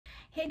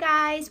Hey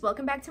guys,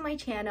 welcome back to my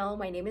channel.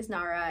 My name is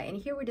Nara and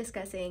here we're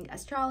discussing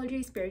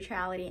astrology,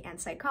 spirituality, and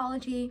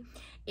psychology.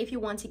 If you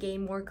want to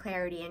gain more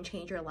clarity and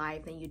change your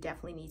life, then you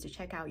definitely need to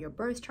check out your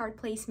birth chart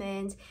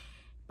placement.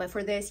 But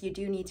for this, you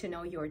do need to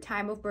know your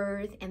time of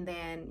birth, and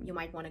then you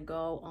might want to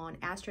go on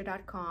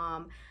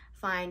astro.com,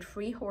 find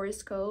free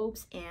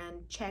horoscopes,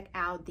 and check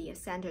out the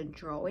ascendant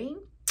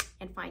drawing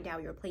and find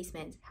out your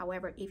placements.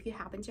 However, if you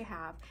happen to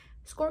have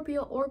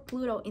Scorpio or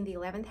Pluto in the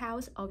 11th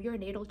house of your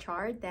natal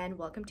chart, then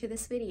welcome to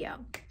this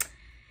video.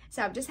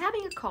 So I'm just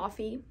having a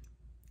coffee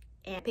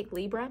and pick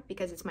Libra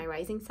because it's my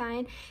rising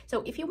sign.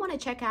 So if you want to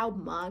check out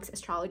mugs,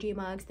 astrology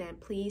mugs, then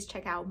please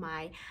check out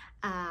my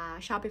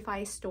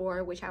Shopify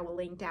store, which I will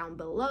link down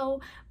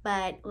below.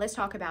 But let's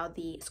talk about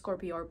the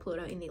Scorpio or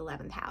Pluto in the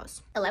 11th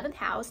house. 11th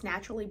house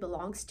naturally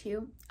belongs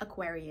to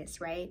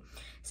Aquarius, right?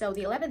 So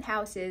the 11th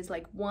house is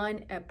like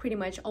pretty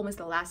much almost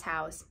the last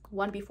house,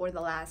 one before the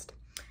last,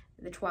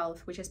 the 12th,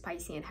 which is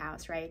Piscean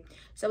house, right?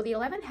 So the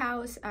 11th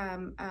house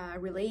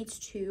relates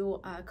to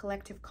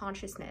collective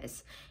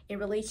consciousness. It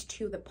relates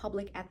to the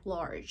public at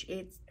large.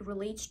 It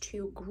relates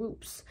to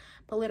groups,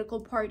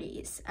 political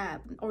parties,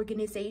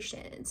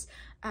 organizations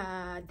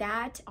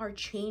that are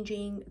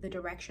changing the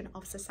direction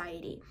of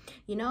society.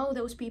 You know,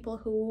 those people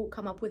who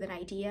come up with an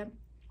idea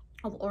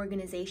of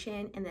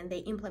organization and then they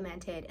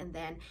implement it, and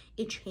then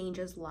it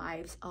changes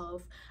lives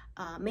of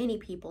many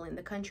people in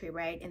the country,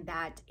 right? And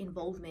that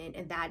involvement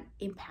and that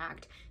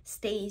impact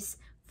stays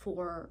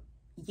for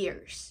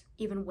years,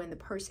 even when the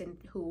person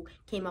who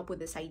came up with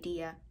this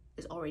idea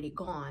is already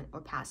gone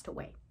or passed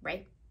away,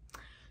 right?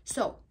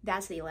 So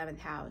that's the 11th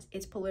house.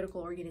 It's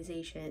political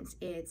organizations,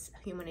 it's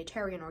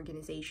humanitarian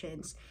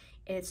organizations,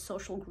 it's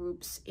social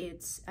groups,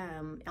 it's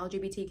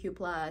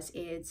LGBTQ+,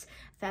 it's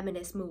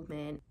feminist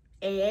movement,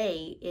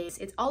 AA,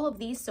 it's all of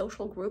these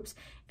social groups.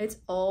 It's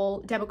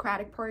all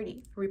Democratic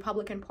Party,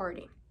 Republican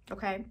Party,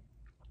 okay?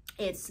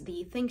 It's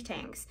the think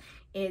tanks,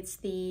 it's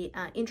the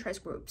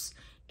interest groups,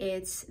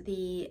 it's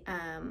the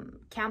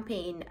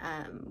campaign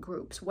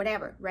groups,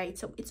 whatever, right?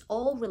 So it's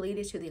all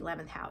related to the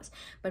 11th house.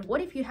 But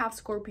what if you have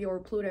Scorpio or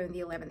Pluto in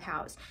the 11th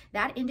house?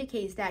 That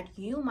indicates that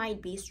you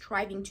might be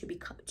striving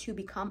to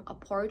become a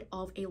part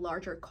of a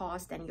larger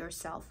cause than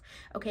yourself,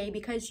 okay?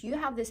 Because you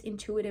have this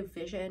intuitive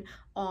vision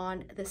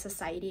on the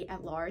society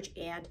at large,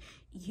 and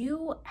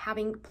you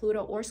having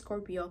Pluto or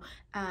Scorpio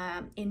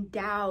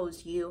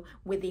endows you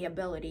with the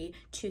ability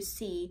to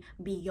see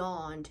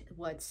beyond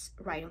what's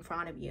right in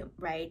front of you,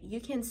 right?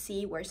 You can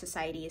see where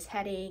society is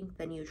heading,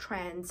 the new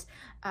trends,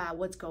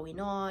 what's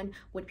going on,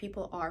 what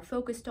people are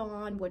focused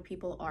on, what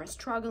people are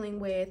struggling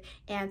with,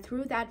 and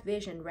through that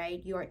vision,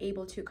 right, you are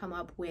able to come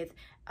up with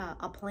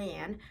a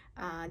plan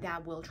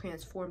that will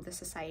transform the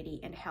society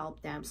and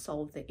help them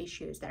solve the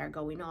issues that are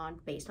going on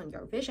based on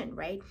your vision,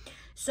 right?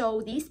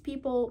 So these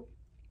people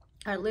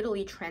are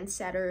literally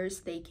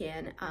trendsetters. They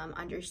can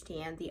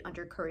understand the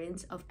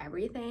undercurrents of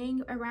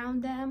everything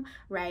around them,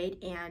 right?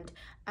 And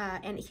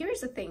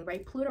here's the thing,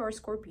 right? Pluto or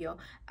Scorpio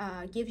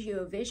gives you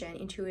a vision,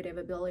 intuitive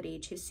ability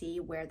to see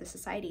where the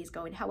society is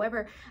going.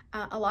 However,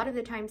 a lot of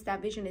the times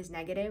that vision is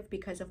negative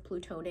because of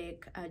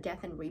Plutonic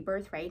death and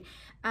rebirth, right?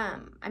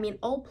 I mean,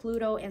 all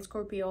Pluto and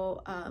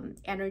Scorpio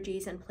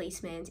energies and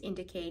placements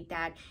indicate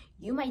that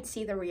you might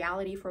see the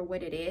reality for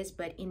what it is,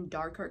 but in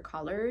darker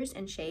colors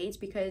and shades,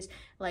 because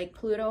like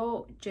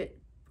Pluto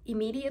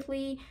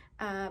immediately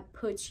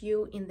puts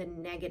you in the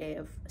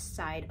negative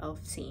side of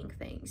seeing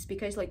things,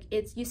 because like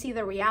you see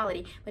the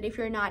reality, but if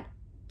you're not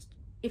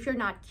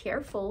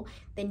careful,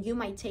 then you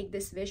might take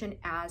this vision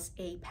as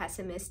a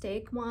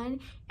pessimistic one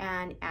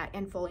and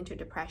fall into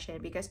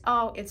depression because,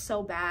 oh, it's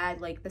so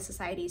bad, like the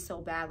society is so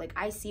bad, like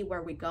I see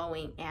where we're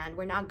going and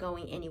we're not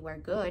going anywhere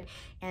good,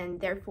 and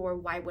therefore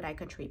why would I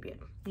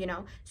contribute, you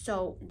know?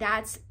 So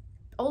that's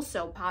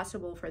also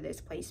possible for this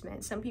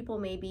placement. Some people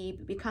maybe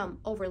become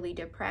overly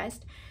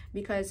depressed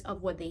because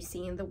of what they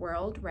see in the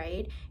world,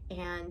 right?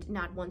 And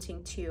not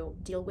wanting to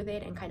deal with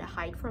it and kind of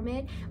hide from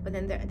it. But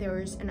then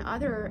there's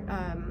another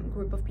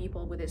group of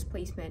people with this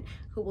placement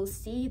who will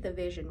see the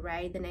vision,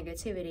 right? The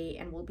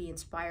negativity, and will be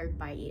inspired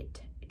by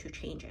it to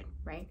change it,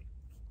 right?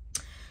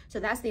 So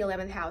that's the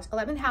 11th house.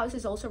 11th house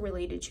is also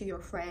related to your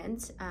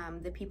friends,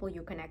 the people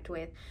you connect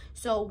with.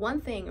 So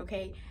one thing,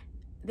 okay,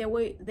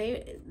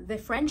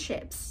 the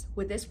friendships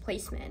with this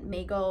placement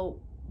may go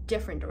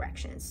different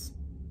directions,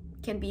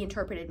 can be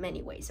interpreted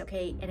many ways,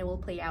 okay? And it will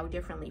play out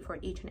differently for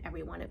each and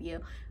every one of you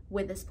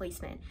with this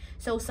placement.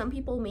 So some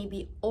people may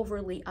be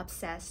overly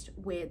obsessed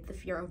with the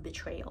fear of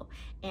betrayal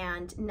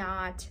and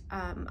not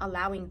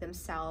allowing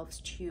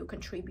themselves to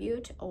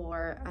contribute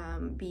or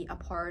be a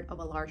part of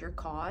a larger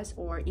cause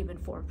or even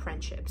form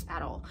friendships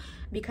at all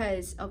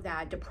because of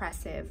that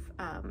depressive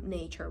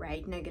nature,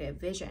 right? Negative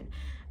vision.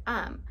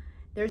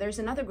 There's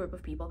another group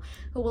of people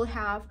who will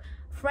have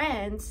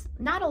friends,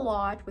 not a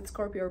lot. With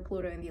Scorpio or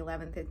Pluto in the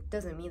 11th, it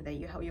doesn't mean that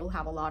you'll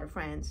have a lot of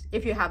friends.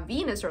 If you have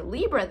Venus or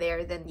Libra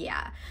there, then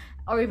yeah,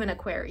 or even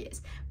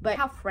Aquarius. But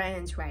have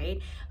friends,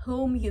 right,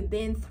 whom you've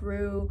been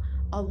through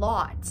a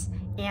lot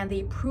and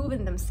they've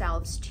proven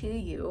themselves to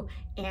you,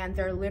 and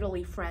they're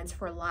literally friends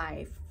for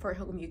life, for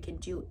whom you can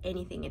do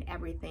anything and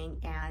everything.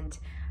 And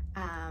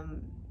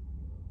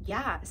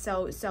yeah,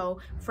 so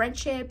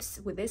friendships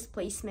with this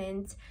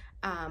placement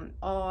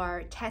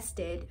are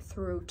tested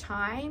through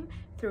time,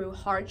 through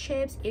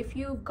hardships. If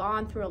you've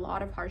gone through a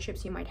lot of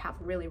hardships, you might have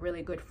really,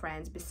 really good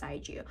friends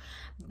beside you.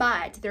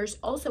 But there's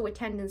also a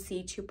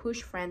tendency to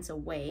push friends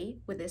away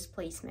with this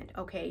placement,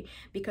 okay,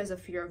 because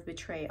of fear of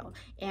betrayal.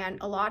 And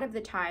a lot of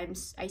the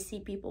times I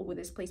see people with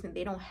this placement,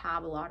 they don't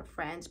have a lot of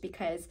friends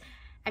because,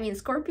 I mean,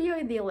 Scorpio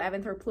in the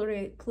 11th or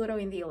Pluto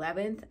in the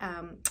 11th,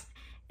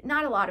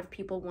 not a lot of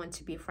people want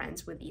to be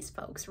friends with these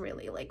folks,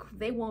 really. Like,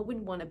 they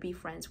wouldn't want to be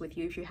friends with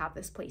you if you have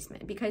this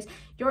placement, because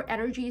your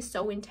energy is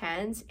so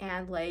intense,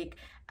 and like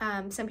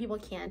some people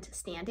can't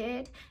stand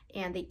it,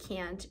 and they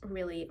can't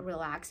really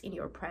relax in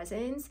your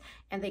presence,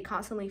 and they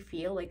constantly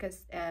feel like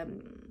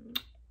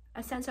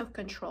a sense of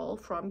control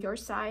from your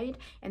side,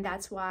 and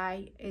that's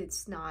why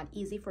it's not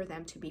easy for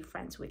them to be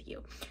friends with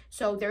you.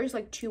 So there's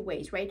like two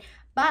ways, right?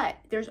 But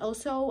there's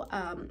also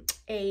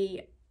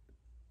a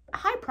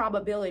high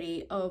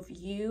probability of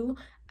you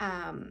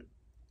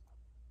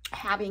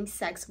having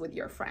sex with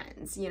your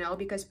friends, you know,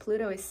 because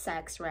Pluto is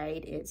sex,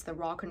 right? It's the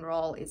rock and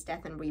roll, it's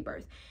death and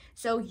rebirth.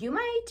 So you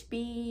might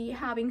be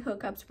having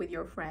hookups with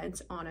your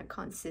friends on a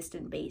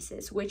consistent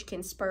basis, which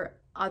can spur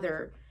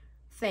other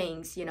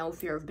things, you know,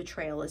 fear of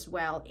betrayal as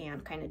well,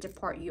 and kind of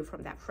depart you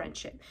from that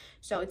friendship.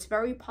 So it's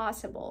very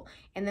possible.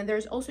 And then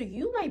there's also,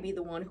 you might be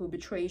the one who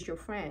betrays your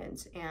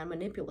friends and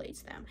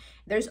manipulates them.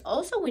 There's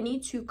also, we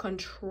need to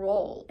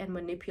control and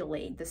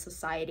manipulate the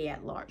society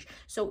at large.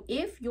 So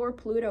if your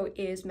Pluto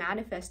is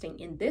manifesting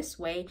in this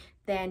way,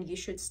 then you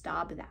should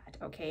stop that,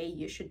 okay?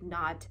 You should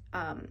not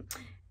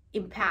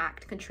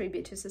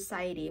contribute to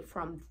society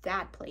from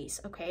that place,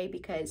 okay?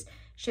 Because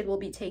shit will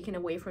be taken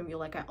away from you,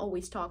 like I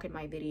always talk in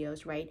my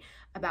videos, right,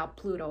 about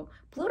Pluto.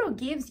 Pluto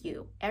gives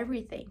you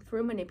everything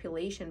through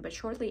manipulation, but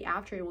shortly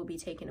after it will be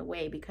taken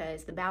away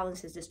because the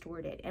balance is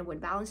distorted. And when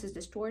balance is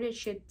distorted,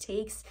 shit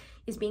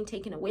is being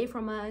taken away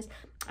from us.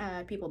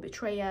 People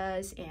betray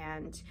us,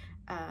 and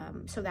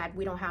so that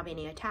we don't have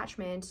any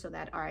attachment, so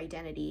that our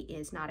identity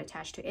is not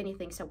attached to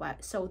anything,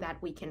 so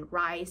that we can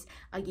rise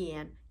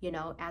again, you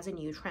know, as a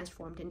new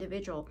transformed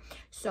individual.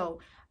 So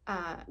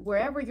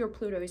wherever your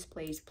Pluto is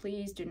placed,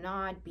 please do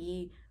not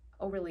be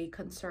overly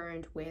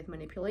concerned with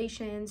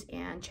manipulations,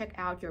 and check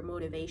out your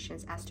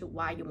motivations as to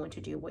why you want to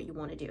do what you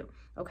want to do,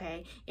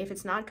 okay? If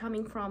it's not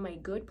coming from a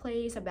good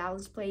place, a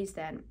balanced place,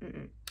 then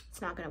it's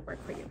not going to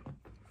work for you.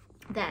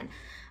 Then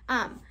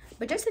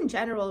but just in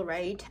general,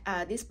 right,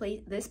 this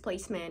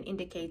placement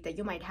indicates that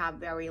you might have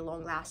very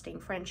long-lasting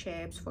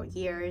friendships for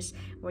years,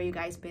 where you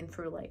guys been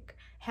through like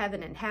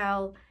heaven and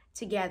hell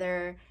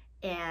together,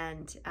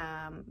 and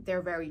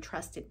they're very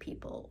trusted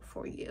people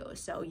for you,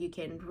 so you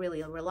can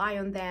really rely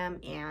on them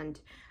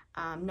and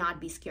not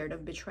be scared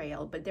of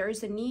betrayal. But there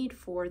is a need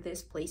for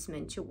this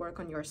placement to work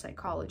on your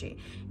psychology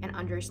and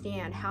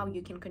understand how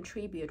you can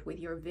contribute with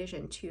your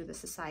vision to the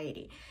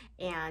society.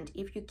 And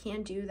if you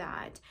can't do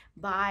that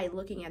by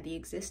looking at the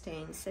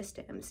existing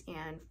systems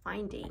and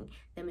finding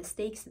the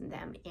mistakes in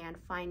them and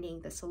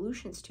finding the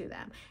solutions to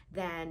them,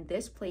 then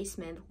this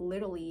placement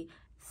literally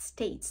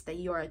states that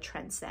you're a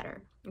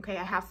trendsetter. Okay,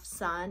 I have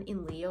Sun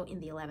in Leo in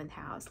the 11th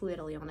house,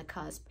 literally on the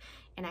cusp,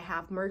 and I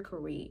have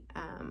Mercury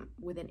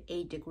within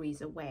 8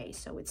 degrees away,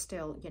 so it's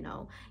still, you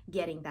know,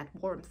 getting that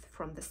warmth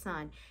from the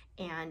sun.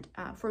 And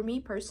for me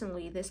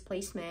personally, this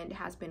placement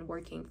has been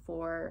working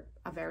for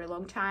a very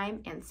long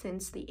time, and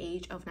since the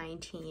age of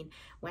 19,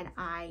 when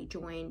I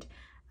joined,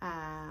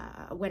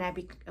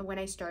 when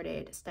I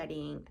started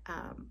studying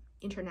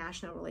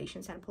international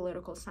relations and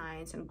political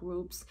science and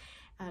groups,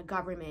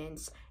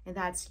 governments, and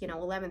that's, you know,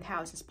 11th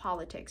house is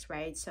politics,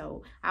 right?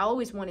 So I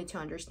always wanted to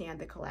understand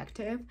the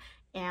collective,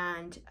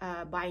 and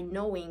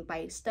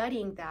by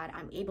studying that,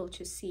 I'm able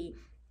to see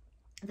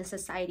the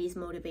society's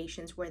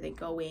motivations, where they're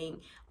going,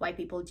 why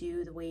people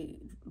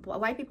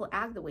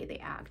act the way they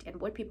act,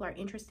 and what people are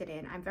interested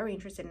in. I'm very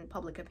interested in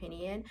public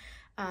opinion,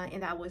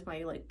 and that was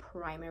my like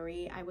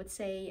primary, I would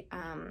say,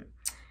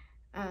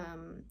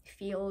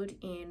 field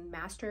in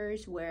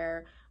masters,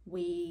 where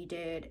we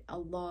did a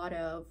lot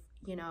of,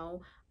 you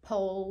know,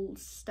 poll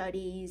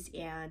studies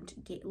and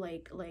get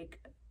like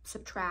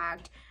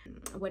subtract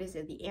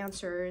the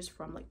answers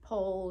from like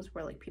polls,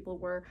 where like people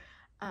were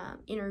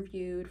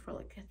interviewed for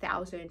like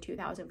 1,000,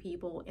 2,000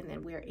 people, and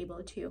then we're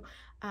able to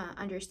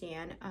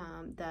understand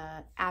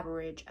the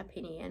average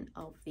opinion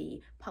of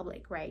the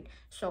public, right?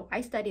 So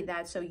I studied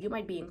that. So you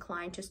might be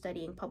inclined to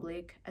studying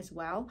public as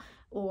well,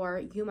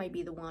 or you might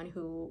be the one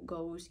who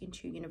goes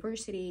into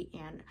university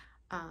and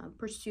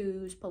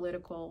pursues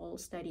political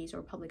studies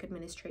or public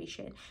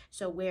administration.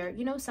 So where,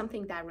 you know,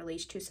 something that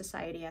relates to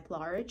society at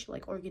large,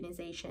 like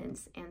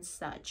organizations and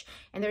such.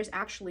 And there's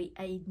actually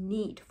a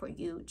need for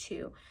you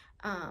to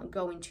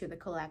go into the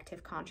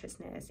collective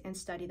consciousness and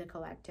study the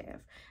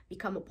collective,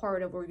 become a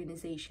part of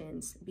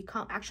organizations,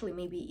 actually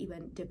maybe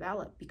even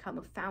become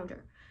a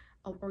founder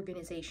of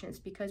organizations,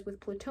 because with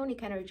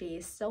Plutonic energy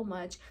is so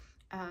much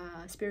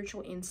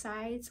spiritual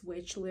insights,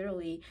 which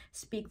literally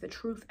speak the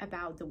truth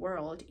about the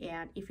world.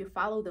 And if you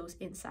follow those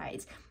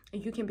insights,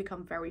 you can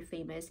become very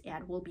famous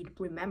and will be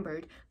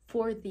remembered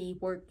for the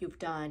work you've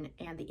done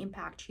and the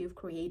impact you've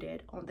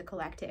created on the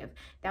collective.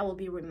 That will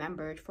be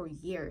remembered for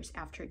years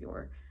after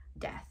your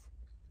death.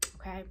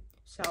 Okay,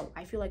 so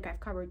I feel like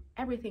I've covered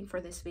everything for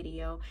this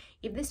video.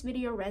 If this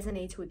video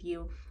resonates with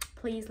you,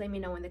 please let me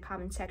know in the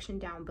comment section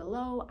down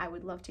below. I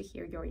would love to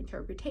hear your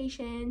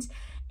interpretations.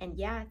 And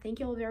yeah, thank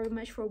you all very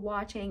much for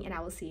watching, and I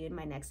will see you in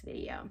my next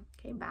video.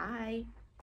 Okay, bye.